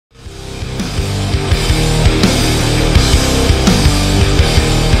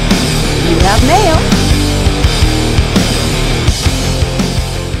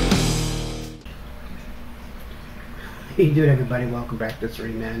How you doing, everybody? Welcome back to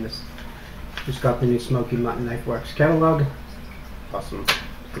Serene Madness. Just got the new Smoky Mutton Knife Works catalog. Awesome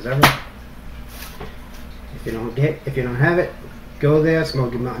as ever. If you don't have it, go there,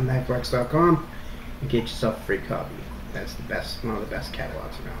 SmokyMountainKnifeWorks.com, and get yourself a free copy. That's the best, one of the best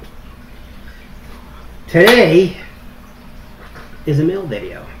catalogs around. Today is a mail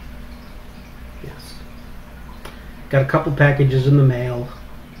video. Yes. Got a couple packages in the mail.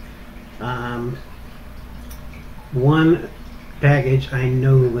 One package I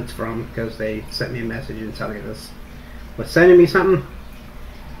know who it's from because they sent me a message and telling me this was sending me something.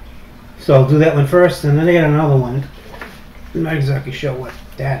 So I'll do that one first, and then I got another one. I'm not exactly sure what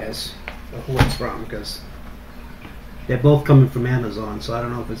that is or who it's from because they're both coming from Amazon, so I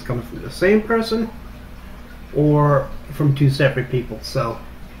don't know if it's coming from the same person or from two separate people. So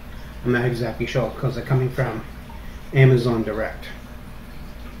I'm not exactly sure because they're coming from Amazon Direct.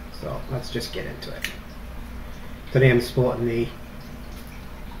 So let's just get into it. Today I'm sporting the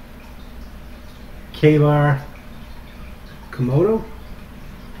K-Bar Komodo.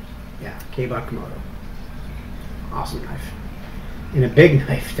 Yeah, K-Bar Komodo. Awesome knife. And a big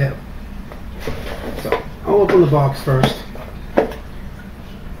knife too. So I'll open the box first.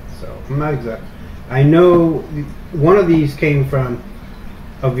 So I'm not exact. I know one of these came from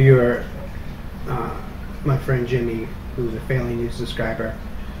a viewer, my friend Jimmy, who's a fairly new subscriber.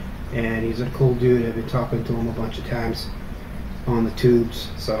 And he's a cool dude. I've been talking to him a bunch of times on the tubes.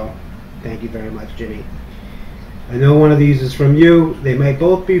 So thank you very much, Jimmy. I know one of these is from you. They might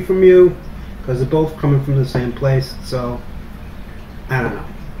both be from you because they're both coming from the same place. So I don't know.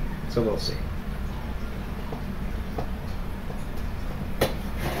 So we'll see.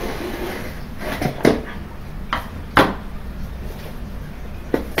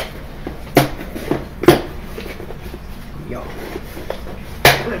 Yo.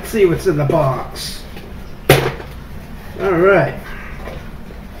 Let's see what's in the box. Alright.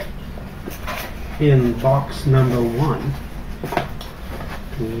 In box number 1,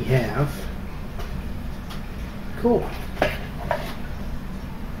 we have... Cool.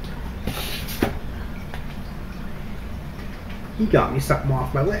 He got me something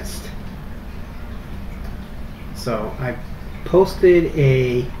off my list. So I posted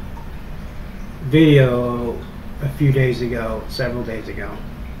a video a few days ago, several days ago.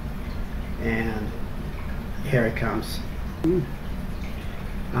 And here it comes. You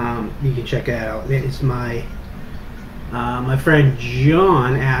can check it out. It's my my friend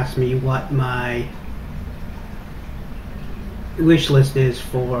John asked me what my wish list is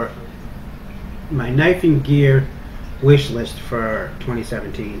for my knifing gear wish list for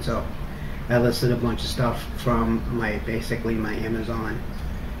 2017. So I listed a bunch of stuff from basically my Amazon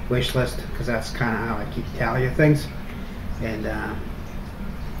wish list because that's kind of how I keep tally of things. And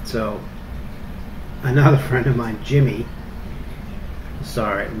so another friend of mine, Jimmy,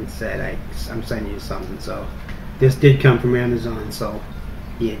 saw it and said, I'm sending you something. So this did come from Amazon, so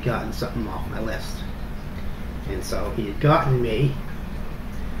he had gotten something off my list. And so he had gotten me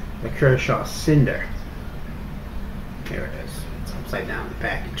a Kershaw Cinder. There it is. It's upside down in the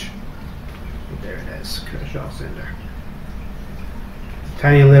package. But there it is, Kershaw Cinder.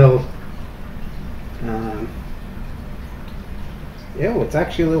 Tiny little, yeah, it's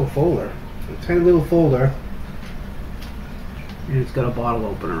actually a little folder. A tiny little folder, and it's got a bottle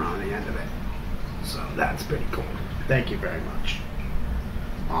opener on the end of it. So that's pretty cool. Thank you very much.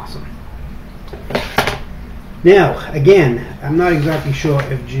 Awesome. Now, again, I'm not exactly sure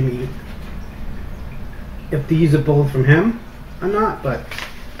if these are both from him or not, but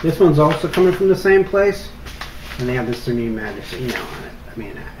this one's also coming from the same place, and they have the Serene Madness email on it. I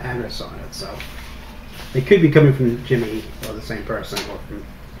mean, address on it. So they could be coming from Jimmy or the same person, or from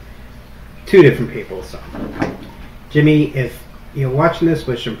two different people. So Jimmy, if you're watching this,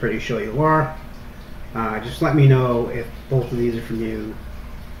 which I'm pretty sure you are, just let me know if both of these are from you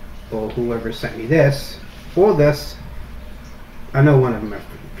or whoever sent me this or this. I know one of them are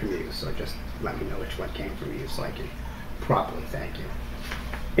from you, so just let me know which one came from you so I can properly thank you.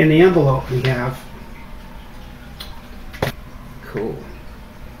 In the envelope we have, cool.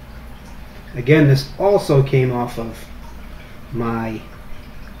 Again, this also came off of my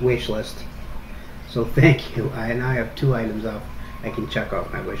wish list. So thank you. I now have 2 items up I can check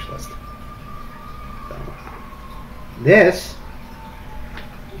off my wish list. So, this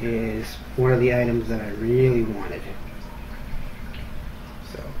is one of the items that I really wanted.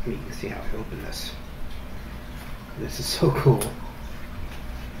 So you can see how I open this. This is so cool.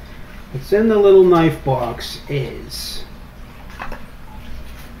 What's in the little knife box is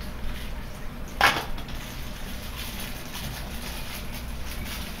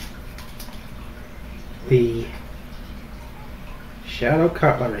the Shadow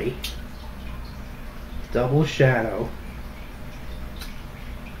Cutlery, double shadow,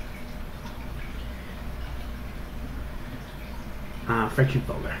 friction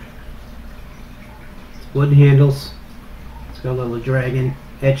folder. Wooden handles. It's got a little dragon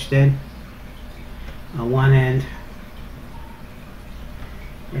etched in on one end.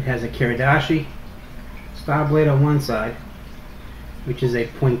 It has a Kiridashi star blade on one side, which is a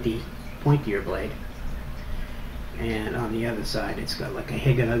pointier blade, and on the other side it's got like a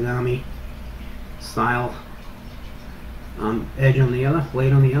Higanagami style edge on the other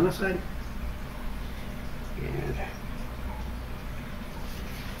blade on the other side, and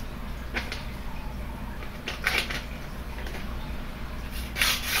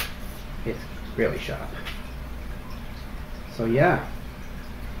it's really sharp. So yeah,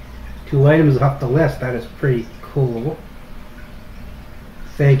 2 items off the list. That is pretty cool.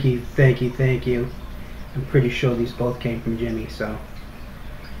 Thank you, thank you, thank you. I'm pretty sure these both came from Jimmy, so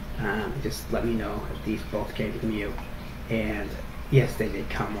just let me know if these both came from you. And yes, they did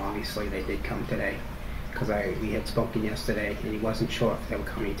come. Obviously, they did come today, because we had spoken yesterday, and he wasn't sure if they were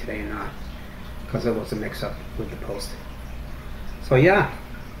coming today or not, because there was a mix-up with the post. So yeah,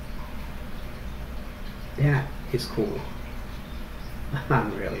 it's cool.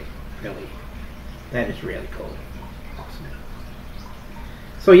 I'm really, that is really cool. Awesome.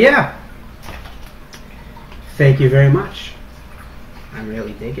 So yeah, thank you very much. I'm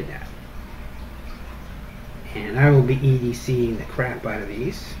really digging that. And I will be EDCing the crap out of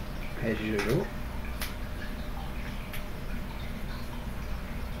these, as usual.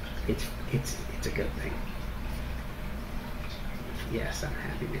 It's a good thing. Yes, I'm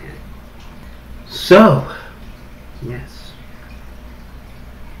happy, man. So, yes,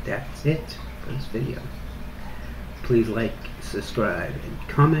 that's it for this video. Please like, subscribe, and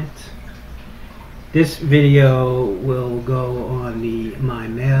comment. This video will go on the My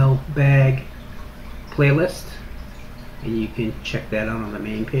Mailbag playlist, and you can check that out on the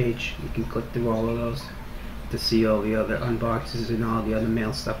main page. You can click through all of those to see all the other unboxes and all the other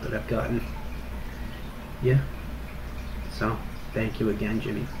mail stuff that I've gotten. Yeah. So, thank you again,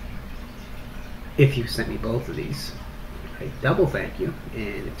 Jimmy. If you sent me both of these, I double thank you.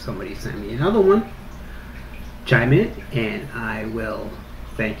 And if somebody sent me another one, chime in and I will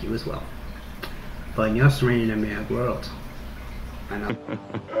thank you as well. For your Serene Madness world. I know.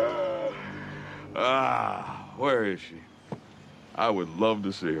 Where is she? I would love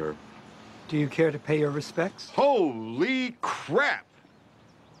to see her. Do you care to pay your respects? Holy crap!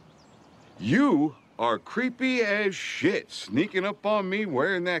 You are creepy as shit, sneaking up on me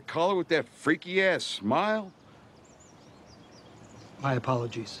wearing that collar with that freaky ass smile. My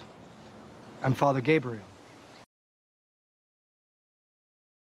apologies. I'm Father Gabriel.